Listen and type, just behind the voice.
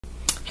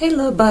Hey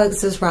little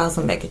bugs, it's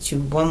Roslynn back at you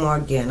one more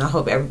again. I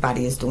hope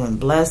everybody is doing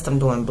blessed. I'm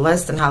doing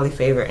blessed and highly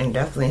favored, and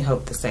definitely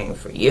hope the same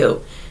for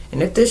you.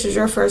 And if this is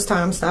your first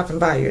time stopping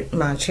by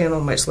my channel,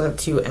 much love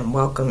to you and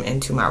welcome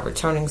into my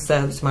returning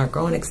subs, my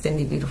growing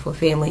extended beautiful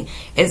family.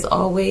 As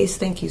always,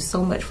 thank you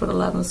so much for the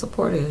love and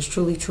support. It is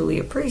truly, truly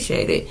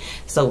appreciated.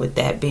 So with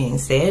that being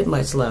said,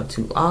 much love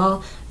to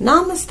all.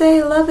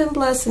 Namaste, love and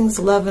blessings,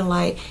 love and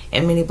light,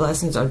 and many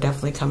blessings are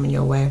definitely coming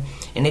your way.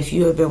 And if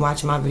you have been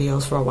watching my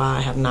videos for a while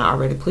and have not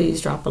already, please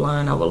drop a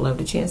line. I would love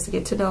the chance to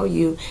get to know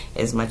you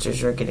as much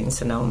as you're getting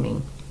to know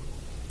me.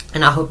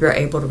 And I hope you're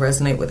able to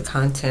resonate with the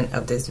content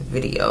of this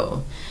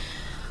video.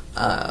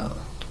 Hold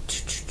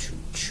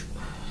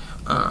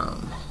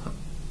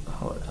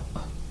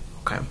up.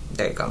 Okay,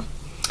 there you go.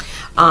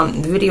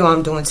 The video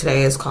I'm doing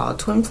today is called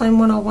Twin Flame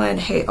 101.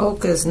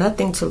 Heyokas,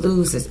 nothing to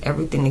lose is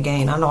everything to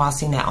gain. I know I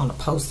seen that on the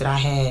post that I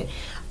had.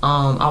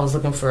 I was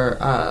looking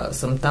for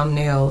some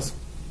thumbnails.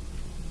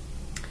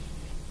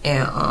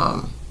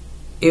 And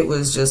it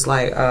was just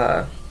like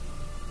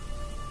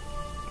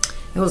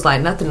it was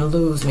like nothing to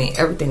lose me,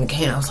 everything to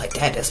gain. I was like,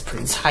 that's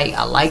pretty tight.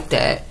 I like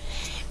that.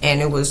 And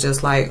it was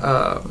just like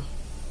y'all,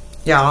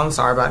 I'm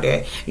sorry about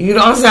that. You know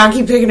what I'm saying? I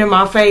keep picking in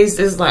my face.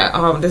 It's like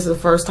this is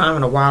the first time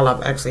in a while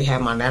I've actually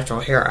had my natural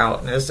hair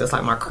out, and it's just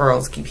like my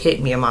curls keep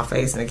hitting me in my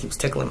face and it keeps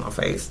tickling my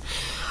face.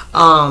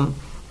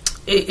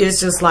 It's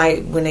just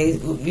like when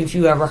if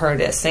you ever heard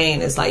that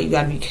saying, it's like you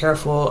got to be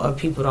careful of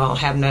people that don't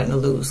have nothing to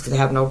lose, because they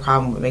have no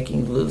problem with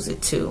making you lose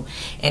it too.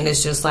 And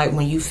it's just like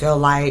when you feel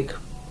like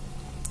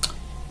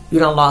you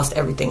done lost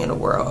everything in the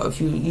world,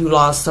 if you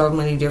lost so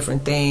many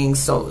different things,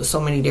 so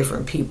many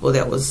different people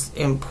that was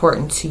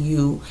important to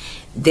you,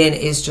 then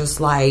it's just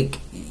like,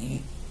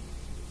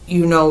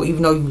 you know,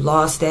 even though you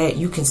lost that,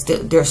 you can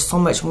still, there's so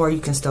much more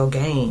you can still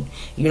gain.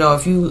 You know,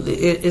 if you,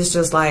 it's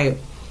just like,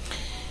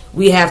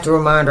 we have to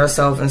remind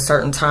ourselves in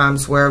certain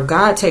times where if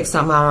God takes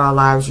something out of our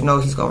lives, you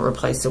know He's going to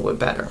replace it with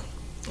better.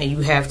 And you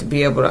have to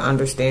be able to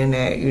understand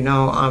that, you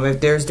know,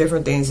 if there's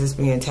different things that's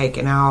being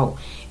taken out,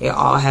 it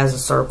all has a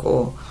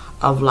circle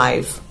of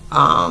life,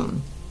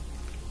 of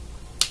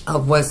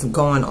what's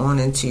going on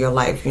into your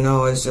life. You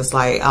know, it's just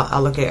like, I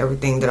look at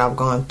everything that I've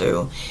gone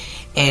through,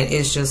 and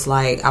it's just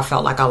like, I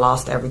felt like I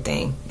lost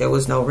everything. There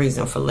was no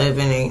reason for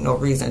living, ain't no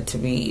reason to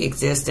be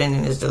existing.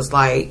 And it's just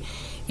like,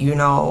 you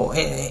know,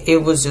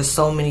 it was just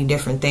so many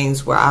different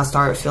things where I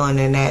started feeling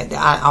in that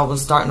I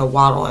was starting to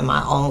waddle in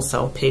my own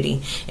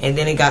self-pity. And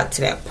then it got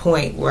to that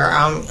point where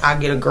I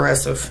get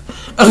aggressive.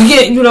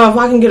 Again, you know, if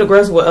I can get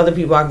aggressive with other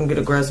people, I can get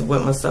aggressive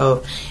with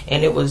myself.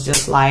 And it was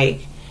just like,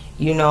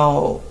 you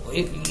know,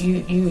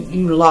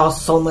 you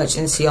lost so much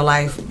into your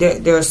life.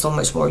 There's so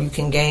much more you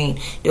can gain.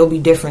 There'll be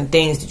different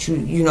things that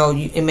you know,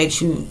 it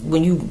makes you,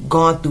 when you've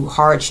gone through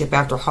hardship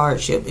after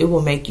hardship, it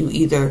will make you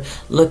either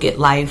look at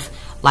life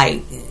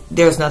like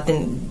there's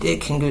nothing that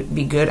can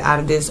be good out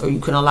of this, or you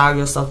can allow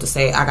yourself to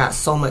say, I got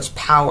so much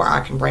power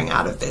I can bring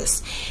out of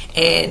this.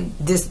 And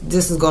this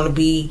is going to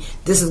be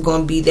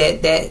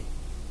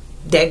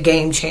that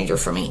game changer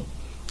for me.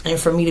 And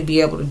for me to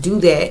be able to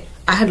do that,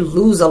 I had to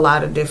lose a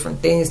lot of different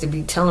things to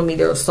be telling me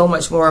there was so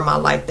much more in my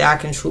life that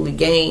I can truly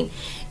gain.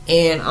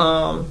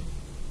 And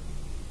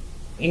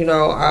you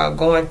know,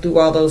 going through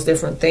all those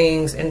different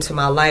things into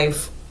my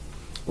life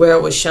where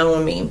it was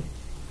showing me,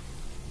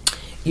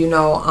 you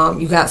know,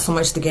 you got so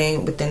much to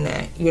gain within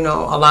that. You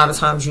know, a lot of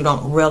times you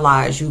don't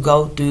realize you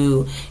go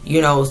through, you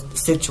know,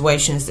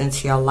 situations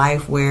into your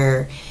life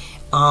where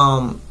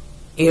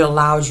it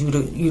allows you to,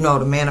 you know,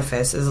 to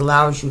manifest. It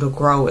allows you to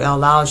grow. It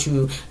allows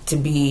you to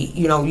be,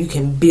 you know, you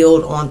can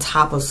build on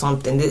top of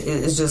something.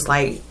 It's just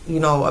like,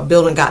 you know, a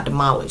building got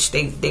demolished.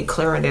 They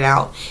clearing it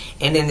out.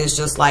 And then it's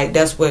just like,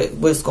 that's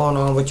what's going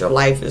on with your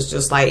life. It's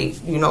just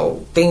like, you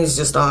know, things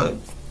just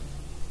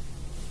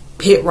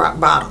hit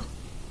rock bottom.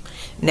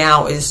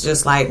 Now it's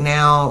just like,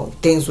 now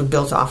things were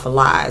built off of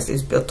lies.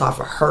 It's built off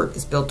of hurt.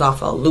 It's built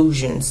off of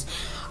illusions,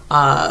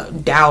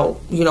 doubt,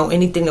 you know,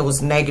 anything that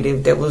was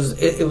negative, that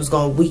was, it was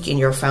going to weaken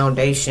your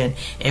foundation.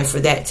 And for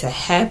that to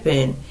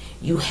happen,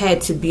 you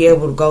had to be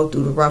able to go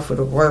through the rough of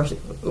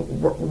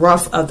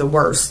the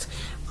worst,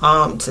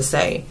 to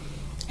say.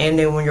 And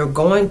then when you're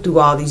going through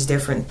all these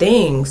different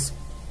things,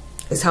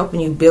 it's helping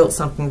you build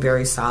something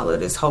very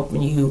solid. It's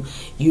helping you,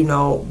 you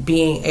know,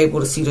 being able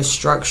to see the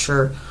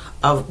structure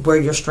of where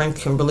your strength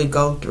can really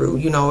go through.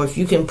 You know, if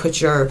you can put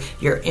your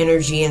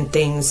energy in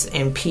things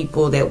and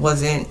people that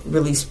wasn't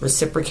really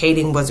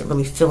reciprocating, wasn't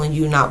really feeling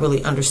you, not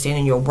really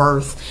understanding your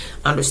worth,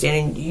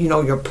 understanding, you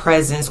know, your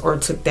presence, or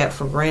took that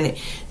for granted,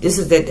 this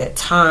is at that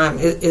time,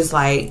 it's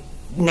like,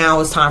 now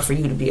it's time for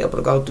you to be able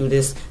to go through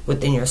this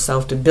within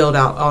yourself, to build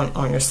out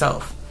on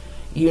yourself.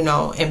 You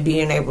know, and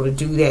being able to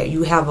do that,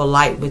 you have a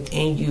light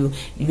within you.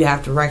 You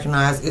have to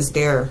recognize it's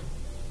there.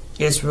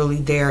 It's really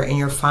there, and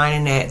you're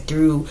finding that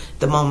through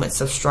the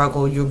moments of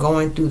struggle. You're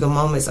going through the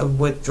moments of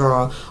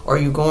withdrawal, or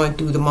you're going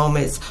through the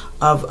moments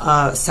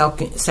of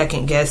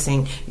second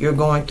guessing. You're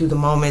going through the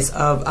moments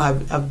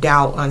of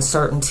doubt,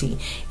 uncertainty,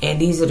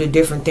 and these are the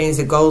different things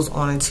that goes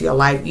on into your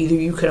life. Either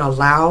you can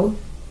allow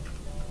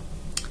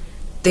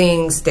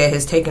things that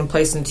has taken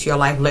place into your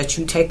life let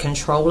you take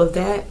control of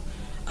that.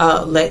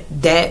 Let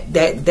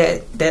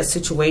that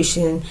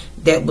situation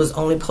that was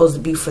only supposed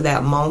to be for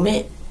that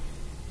moment,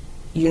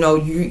 you know,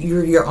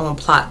 you're your own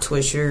plot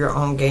twist, you're your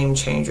own game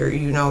changer.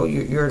 You know,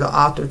 you're the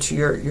author to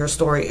your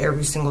story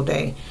every single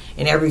day,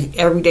 and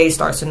every day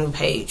starts a new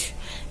page.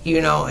 You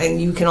know,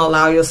 and you can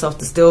allow yourself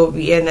to still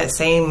be in that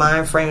same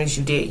mind frame as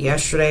you did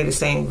yesterday, the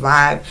same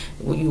vibe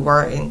you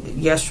were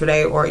in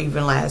yesterday or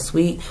even last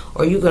week.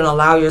 Or you can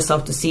allow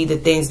yourself to see the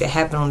things that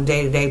happen on a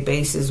day-to-day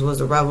basis was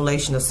a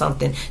revelation of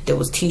something that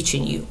was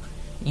teaching you.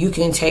 You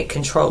can take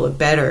control of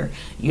better.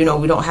 You know,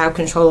 we don't have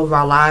control of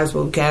our lives,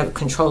 but we can have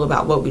control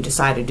about what we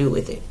decide to do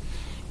with it.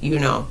 You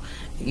know,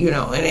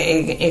 and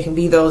it can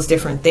be those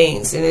different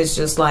things. And it's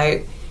just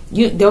like,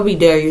 there'll be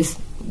days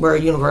where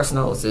universe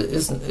knows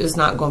it's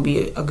not going to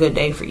be a good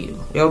day for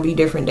you. There'll be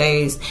different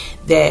days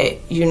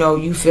that, you know,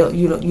 you feel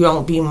you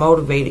don't be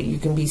motivated. You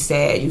can be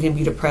sad, you can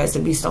be depressed.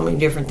 There'll be so many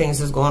different things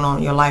that's going on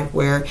in your life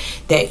where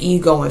that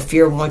ego and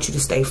fear want you to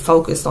stay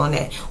focused on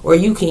that. Or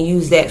you can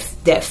use that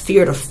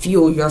fear to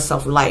fuel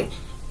yourself, like,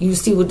 you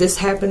see what this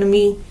happened to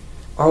me,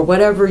 or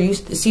whatever, you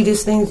see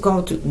this thing's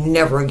going through,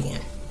 never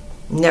again,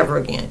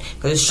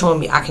 because it's showing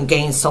me I can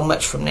gain so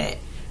much from that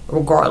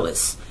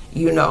regardless.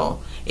 You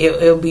know,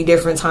 it'll be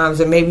different times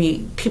that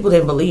maybe people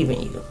didn't believe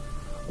in you,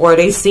 or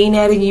they seen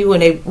that in you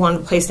and they want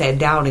to place that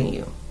doubt in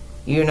you,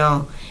 you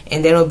know,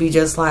 and then it'll be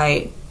just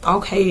like,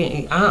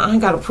 okay, I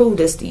ain't got to prove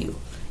this to you,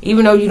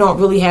 even though you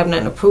don't really have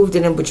nothing to prove to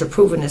them, but you're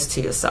proving this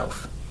to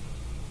yourself.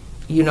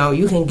 You know,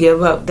 you can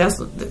give up. That's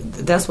what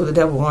the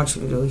devil wants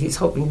you to do. He's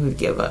hoping you would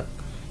give up,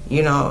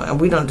 you know, and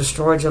we done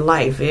destroyed your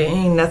life. It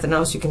ain't nothing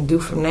else you can do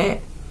from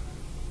that.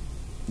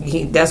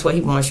 That's what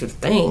he wants you to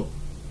think.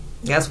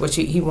 That's what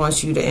he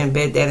wants you to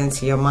embed that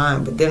into your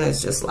mind. But then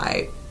it's just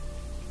like,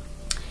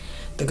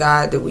 the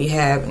God that we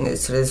have in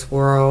this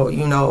world,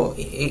 you know,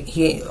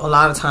 a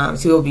lot of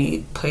times he'll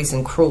be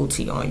placing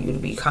cruelty on you to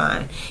be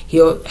kind.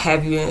 He'll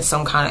have you in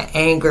some kind of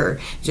anger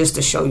just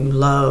to show you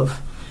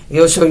love.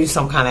 He'll show you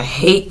some kind of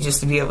hate just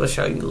to be able to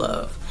show you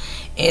love.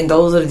 And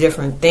those are the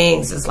different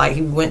things. It's like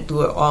he went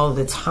through it all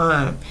the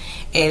time.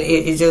 And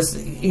it just,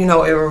 you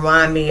know, it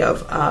reminded me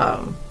of,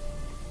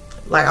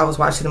 like, I was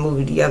watching a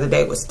movie the other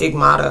day with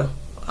Stigmata.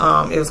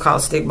 It was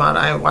called Stigmata.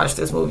 I didn't watch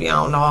this movie.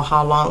 I don't know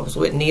how long. It was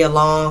with Nia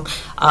Long,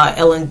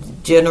 Ellen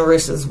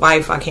DeGeneres'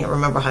 wife. I can't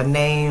remember her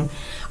name.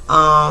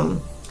 And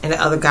the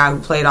other guy who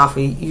played off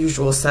of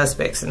Usual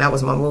Suspects. And that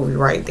was my movie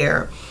right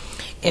there.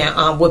 And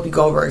Whoopi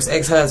Goldberg's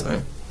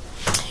ex-husband.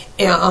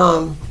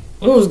 And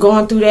it was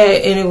going through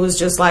that. And it was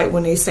just like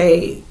when they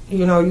say,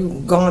 you know,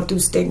 you going through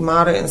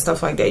stigmata and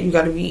stuff like that, you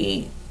got to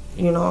be,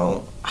 you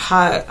know,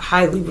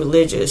 highly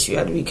religious. You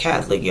got to be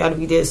Catholic. You got to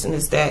be this and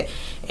this, that.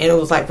 And it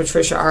was like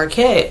Patricia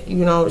Arquette,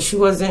 you know, she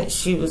was I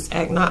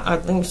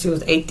think she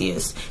was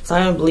atheist. So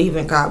I didn't believe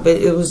in God. But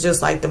it was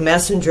just like the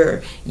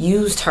messenger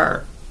used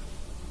her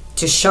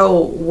to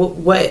show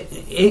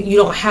you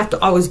don't have to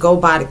always go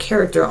by the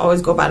character,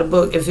 always go by the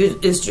book. If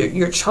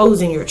you're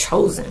chosen, you're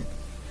chosen.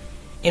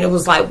 And it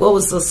was like, what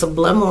was the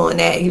subliminal in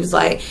that? He was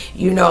like,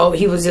 you know,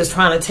 he was just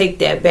trying to take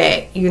that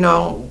back. You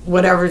know,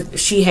 whatever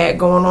she had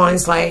going on,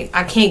 it's like,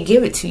 I can't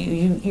give it to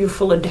you. You're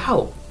full of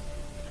doubt.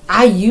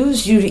 I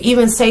used you to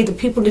even say the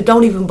people that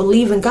don't even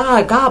believe in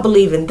God, God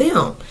believe in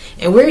them.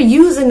 And we're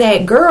using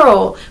that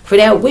girl for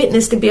that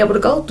witness to be able to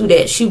go through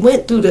that. She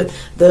went through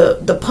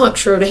the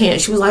puncture of the hand.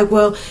 She was like,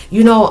 well,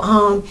 you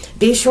know,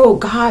 they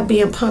showed God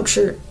being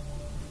punctured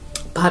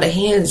by the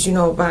hands, you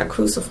know, by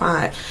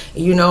crucified,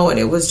 you know, and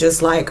it was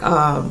just like, you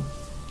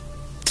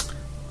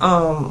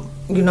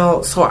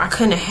know, so I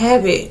couldn't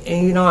have it.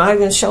 And, you know, I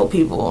even show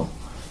people,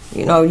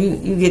 you know,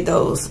 you get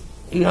those,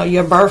 you know,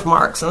 your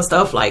birthmarks and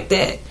stuff like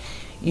that.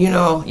 You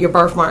know, your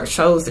birthmark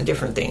shows the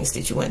different things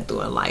that you went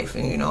through in life.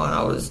 And, you know,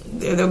 and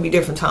there'll be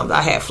different times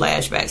I had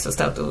flashbacks and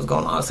stuff that was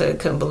going on. I said I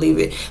couldn't believe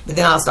it. But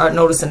then I'll start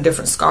noticing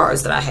different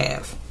scars that I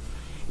have,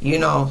 you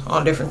know,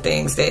 on different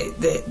things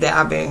that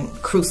I've been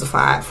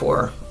crucified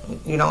for,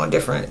 you know, in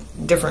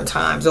different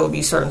times. There will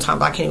be certain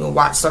times I can't even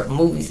watch certain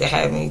movies that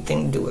have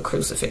anything to do with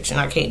crucifixion.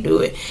 I can't do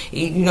it.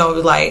 You know,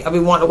 like I've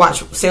been wanting to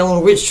watch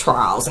Salem Witch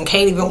Trials and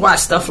can't even watch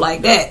stuff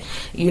like that,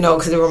 you know,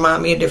 because it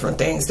reminds me of different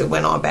things that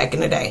went on back in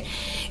the day.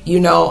 You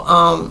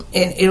know,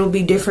 and it'll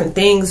be different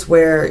things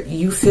where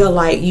you feel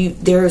like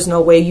there is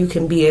no way you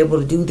can be able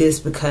to do this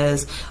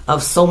because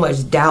of so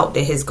much doubt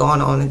that has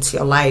gone on into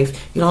your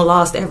life. You don't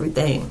lost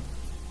everything.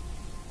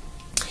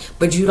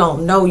 But you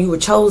don't know you were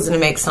chosen to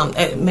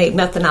make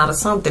nothing out of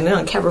something.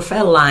 Then Kevin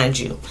Federline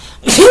you.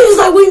 She was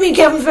like, what do you mean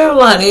Kevin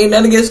Federline? Ain't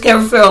nothing against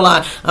Kevin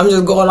Federline. I'm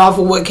just going off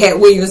of what Cat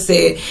Williams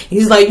said.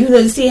 He's like, you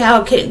know, see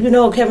how, you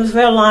know, Kevin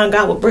Federline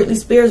got with Britney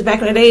Spears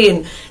back in the day,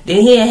 and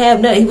then he didn't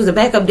have nothing. He was a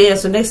backup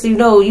dancer. Next thing you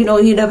know, he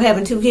ended up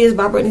having 2 kids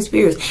by Britney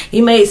Spears.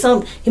 He made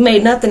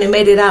nothing and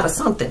made it out of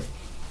something.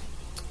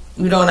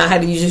 You know, and I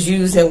had to just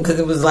use him because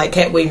it was like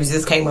Cat Williams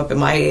just came up in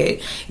my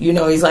head. You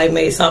know, he's like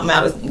made something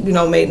out of, you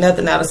know, made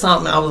nothing out of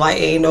something. I was like,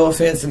 ain't no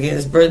offense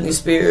against Britney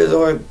Spears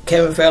or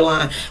Kevin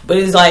Federline. But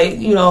it's like,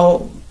 you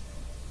know,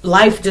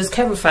 life just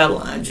kept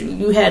flatlined you.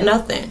 You had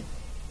nothing.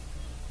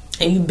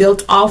 And you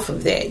built off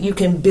of that. You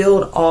can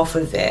build off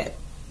of that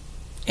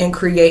and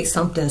create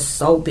something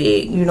so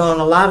big. You know,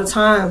 and a lot of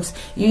times,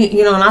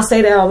 you know, and I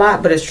say that a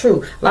lot, but it's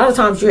true. A lot of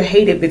times you're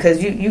hated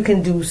because you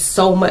can do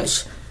so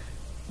much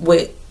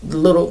with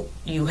little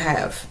you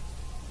have.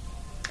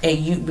 And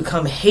you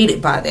become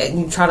hated by that. And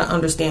you try to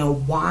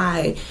understand,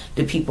 why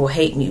do people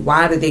hate me?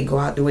 Why do they go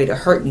out the way to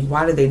hurt me?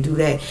 Why do they do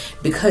that?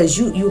 Because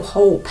you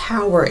hold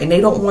power, and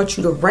they don't want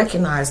you to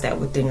recognize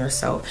that within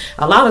yourself.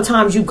 A lot of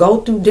times you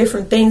go through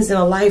different things in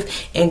a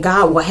life, and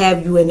God will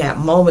have you in that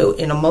moment,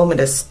 in a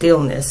moment of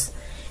stillness.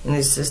 And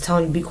it's just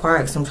telling you, be quiet,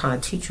 because I'm trying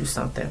to teach you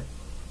something.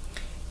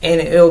 And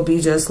it'll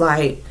be just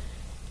like,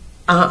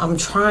 I'm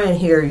trying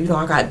here. You know,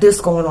 I got this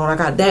going on. I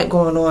got that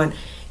going on.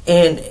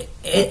 And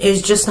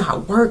it's just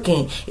not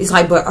working. It's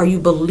like, but are you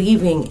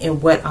believing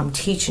in what I'm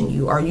teaching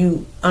you? Are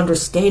you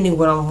understanding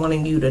what I'm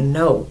wanting you to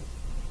know?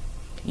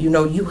 You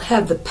know, you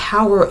have the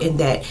power in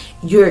that.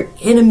 Your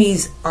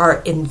enemies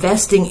are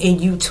investing in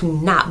you to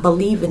not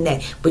believe in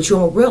that. But you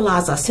don't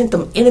realize I sent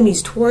them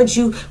enemies towards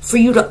you for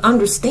you to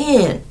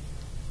understand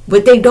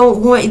what they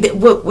don't want,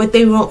 what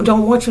they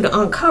don't want you to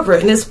uncover.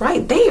 And it's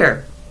right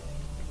there.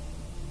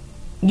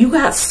 You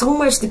got so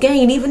much to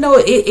gain, even though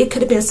it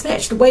could have been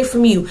snatched away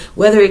from you.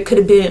 Whether it could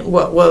have been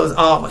what was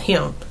all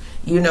him,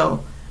 you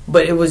know.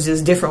 But it was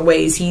just different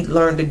ways he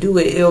learned to do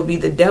it. It'll be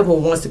the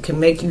devil wants to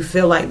make you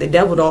feel like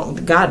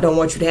God don't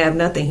want you to have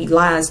nothing. He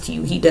lies to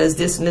you. He does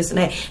this and this and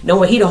that.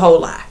 Knowing he the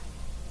whole lie.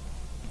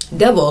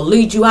 Devil will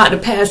lead you out to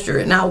pasture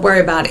and not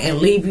worry about it and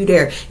leave you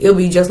there. It'll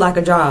be just like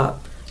a job.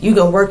 You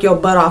can work your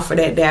butt off for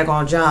that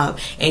daggone job.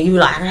 And you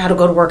like, I got to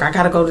go to work. I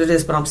got to go to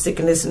this, but I'm sick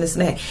of this and this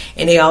and that.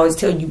 And they always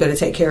tell you better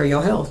take care of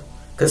your health.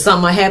 Because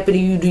something might happen to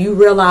you. Do you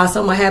realize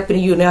something might happen to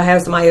you and they'll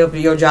have somebody up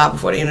in your job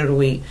before the end of the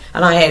week?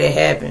 I done had it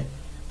happen.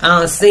 I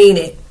done seen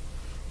it.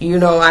 You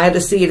know, I had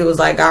to see it. It was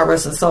like, God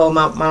rest his soul.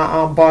 My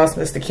boss,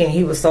 Mr. King,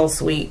 he was so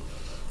sweet.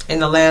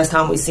 And the last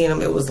time we seen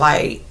him, it was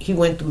like he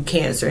went through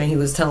cancer. And he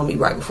was telling me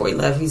right before he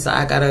left, he said,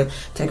 I got to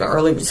take an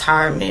early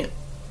retirement.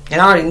 And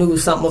I already knew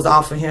something was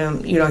off of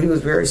him. You know, he was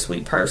a very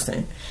sweet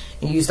person.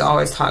 And you used to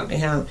always talk to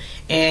him.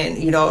 And,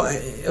 you know,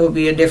 it would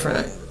be a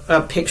different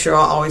picture will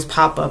always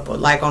pop up,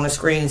 like on a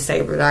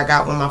screensaver that I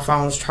got when my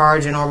phone's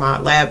charging or my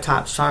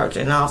laptop's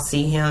charging. And I'll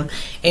see him.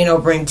 And it'll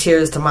bring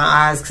tears to my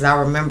eyes because I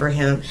remember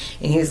him.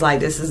 And he's like,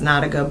 this is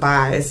not a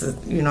goodbye. This is,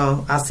 you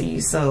know, I'll see you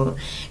soon.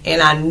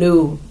 And I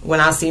knew when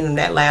I seen him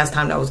that last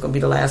time, that was going to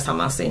be the last time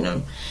I seen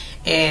him.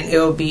 And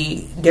it'll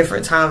be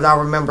different times. I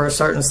remember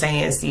certain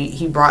sayings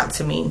he brought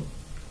to me.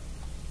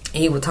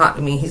 He would talk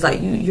to me. He's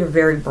like, you're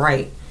very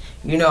bright.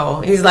 You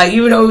know, he's like,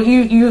 you know,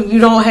 you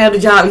don't have the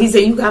job. He said,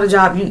 you got a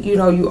job, you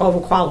know, you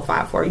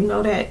overqualified for it. You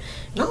know that?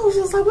 And I was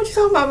just like, what you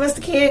talking about,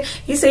 Mr. Ken?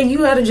 He said,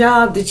 you had a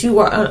job that you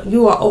are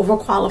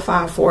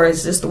overqualified for.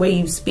 It's just the way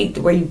you speak,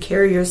 the way you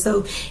carry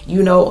yourself.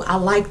 You know, I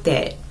like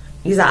that.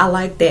 He's like, I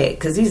like that.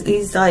 Because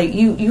he's like,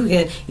 you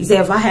can, he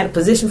said, if I had a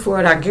position for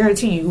it, I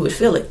guarantee you would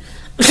feel it.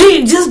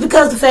 Just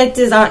because the fact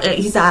is,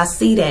 he said, I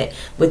see that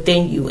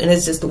within you. And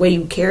it's just the way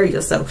you carry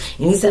yourself.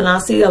 And he said, I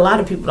see a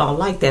lot of people don't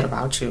like that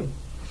about you.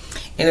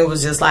 And it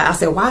was just like, I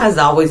said, why is it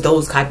always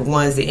those type of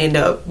ones that end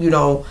up, you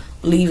know,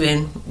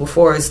 leaving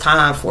before it's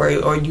time for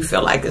it, or you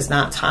feel like it's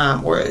not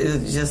time, or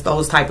it's just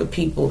those type of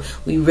people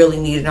we really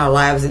need in our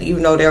lives. And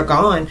even though they're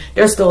gone,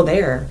 they're still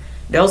there.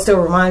 They'll still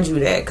remind you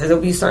that, because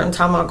there'll be a certain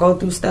time I'll go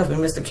through stuff and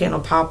Mr. Ken will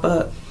pop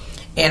up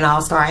and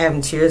I'll start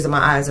having tears in my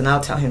eyes and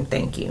I'll tell him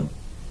thank you.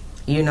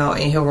 You know,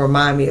 and he'll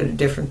remind me of the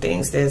different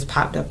things that's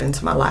popped up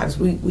into my lives.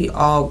 We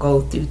all go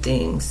through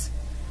things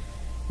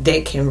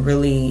that can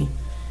really,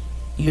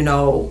 you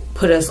know,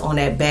 put us on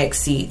that back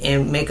seat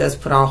and make us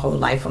put our whole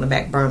life on the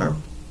back burner.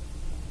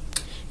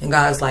 And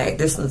God's like,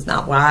 this is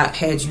not what I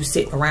had you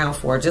sitting around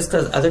for. Just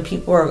because other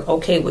people are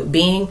okay with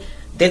being,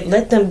 that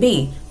let them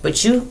be.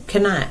 But you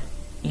cannot.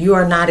 You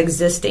are not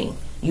existing.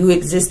 You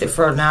existed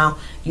for now,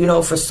 you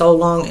know, for so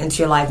long into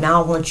your life.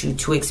 Now I want you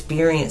to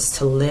experience,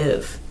 to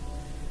live.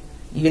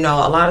 You know,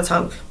 a lot of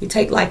times we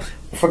take life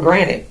for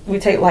granted. We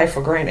take life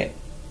for granted.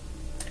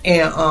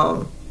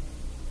 And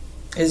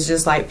it's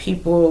just like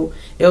people,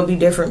 there'll be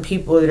different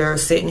people that are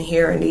sitting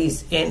here in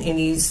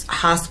these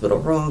hospital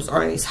rooms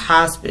or in these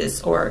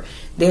hospice, or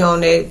they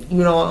on their,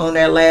 you know, on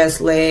their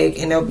last leg,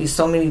 and there'll be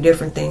so many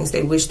different things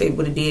they wish they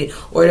would have did.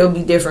 Or there'll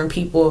be different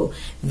people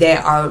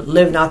that are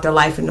living out their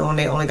life and knowing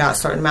they only got a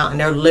certain amount and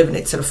they're living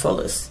it to the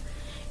fullest.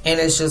 And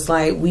it's just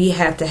like, we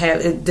have to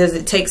have, does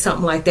it take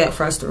something like that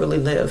for us to really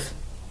live?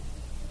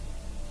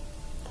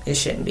 It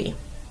shouldn't be.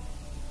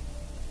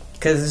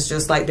 Because it's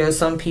just like, there's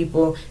some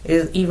people,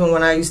 even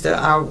when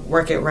I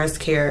work at Rest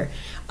Care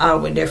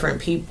with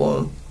different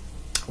people,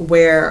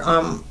 where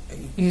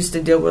used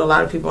to deal with a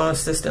lot of people on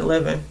assisted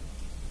living.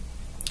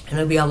 And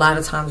there'll be a lot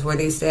of times where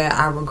they said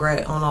I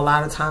regret on a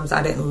lot of times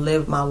I didn't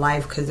live my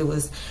life, because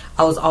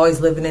I was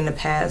always living in the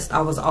past.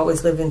 I was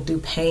always living through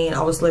pain.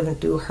 I was living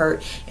through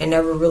hurt, and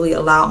never really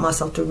allowed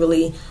myself to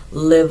really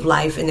live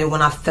life. And then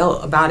when I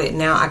felt about it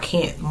now, I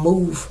can't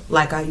move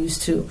like I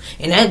used to.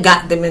 And that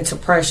got them into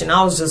depression.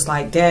 I was just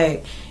like,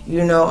 dang,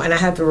 you know, and I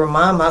had to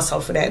remind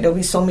myself of that. There'll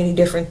be so many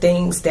different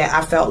things that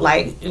I felt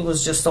like it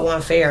was just so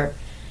unfair.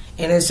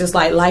 And it's just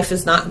like, life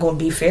is not going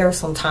to be fair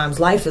sometimes.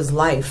 Life is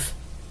life.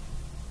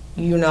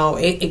 You know,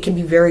 it can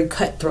be very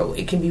cutthroat.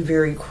 It can be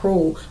very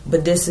cruel.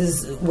 But this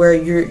is where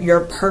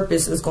your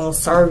purpose is going to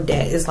serve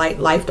that. It's like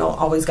life don't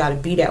always got to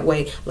be that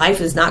way.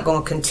 Life is not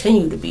going to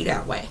continue to be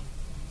that way.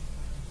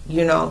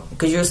 You know,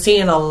 because you're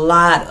seeing a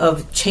lot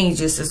of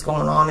changes that's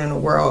going on in the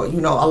world. You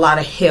know, a lot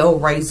of hell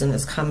raising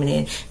is coming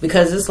in.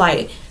 Because it's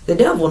like the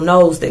devil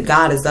knows that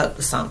God is up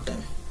to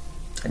something.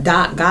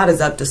 God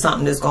is up to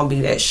something that's going to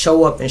be that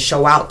show up and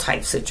show out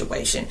type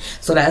situation.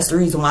 So that's the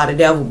reason why the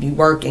devil be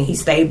working. He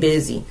stay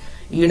busy.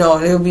 You know,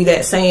 and it'll be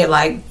that saying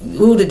like,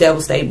 ooh, the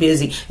devil stay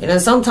busy. And then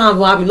sometimes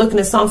when I be looking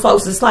at some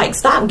folks, it's like,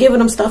 stop giving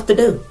them stuff to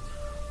do.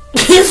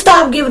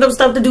 Stop giving them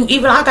stuff to do.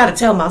 Even I got to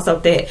tell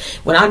myself that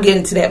when I get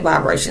into that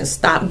vibration,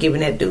 stop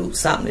giving that dude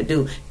something to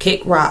do.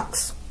 Kick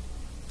rocks.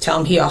 Tell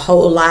him he a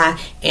whole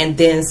lie and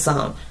then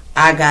some.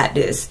 I got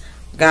this.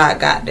 God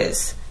got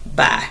this.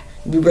 Bye.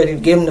 Be ready to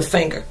give him the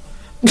finger.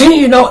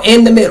 You know,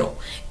 in the middle.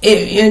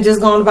 You're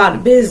just going about the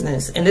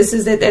business. And this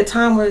is at that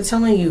time where they're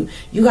telling you,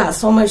 you got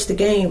so much to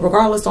gain.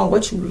 Regardless on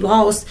what you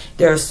lost,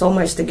 there's so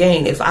much to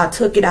gain. If I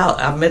took it out,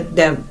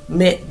 that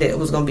meant that it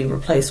was going to be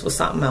replaced with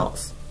something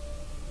else.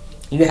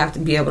 You have to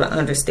be able to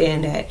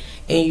understand that.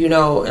 And, you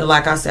know, and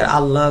like I said, I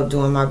love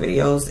doing my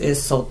videos.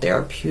 It's so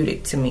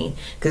therapeutic to me.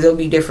 Because there'll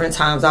be different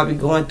times I'll be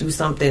going through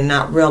something and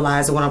not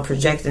realizing when I'm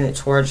projecting it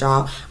towards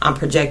y'all, I'm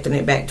projecting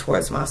it back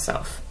towards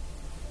myself.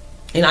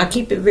 And I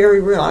keep it very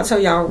real. I'll tell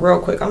y'all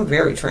real quick, I'm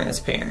very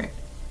transparent.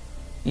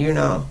 You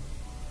know,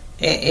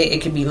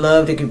 it can be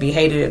loved, it can be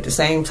hated at the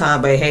same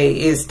time, but hey,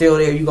 it's still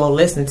there. You're going to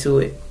listen to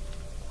it.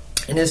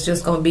 And it's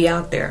just going to be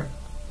out there.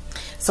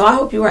 So I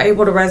hope you were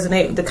able to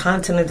resonate with the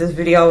content of this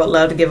video. I would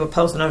love to give a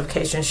post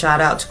notification shout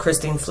out to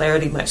Christine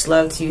Flaherty. Much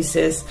love to you,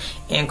 sis.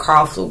 And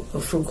Carl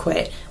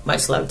Fruquet.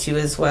 Much love to you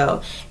as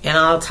well. And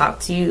I'll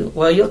talk to you.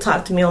 Well, you'll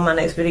talk to me on my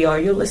next video, or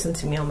you'll listen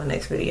to me on my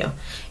next video.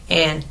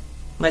 And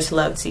much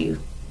love to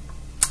you.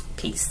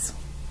 Peace.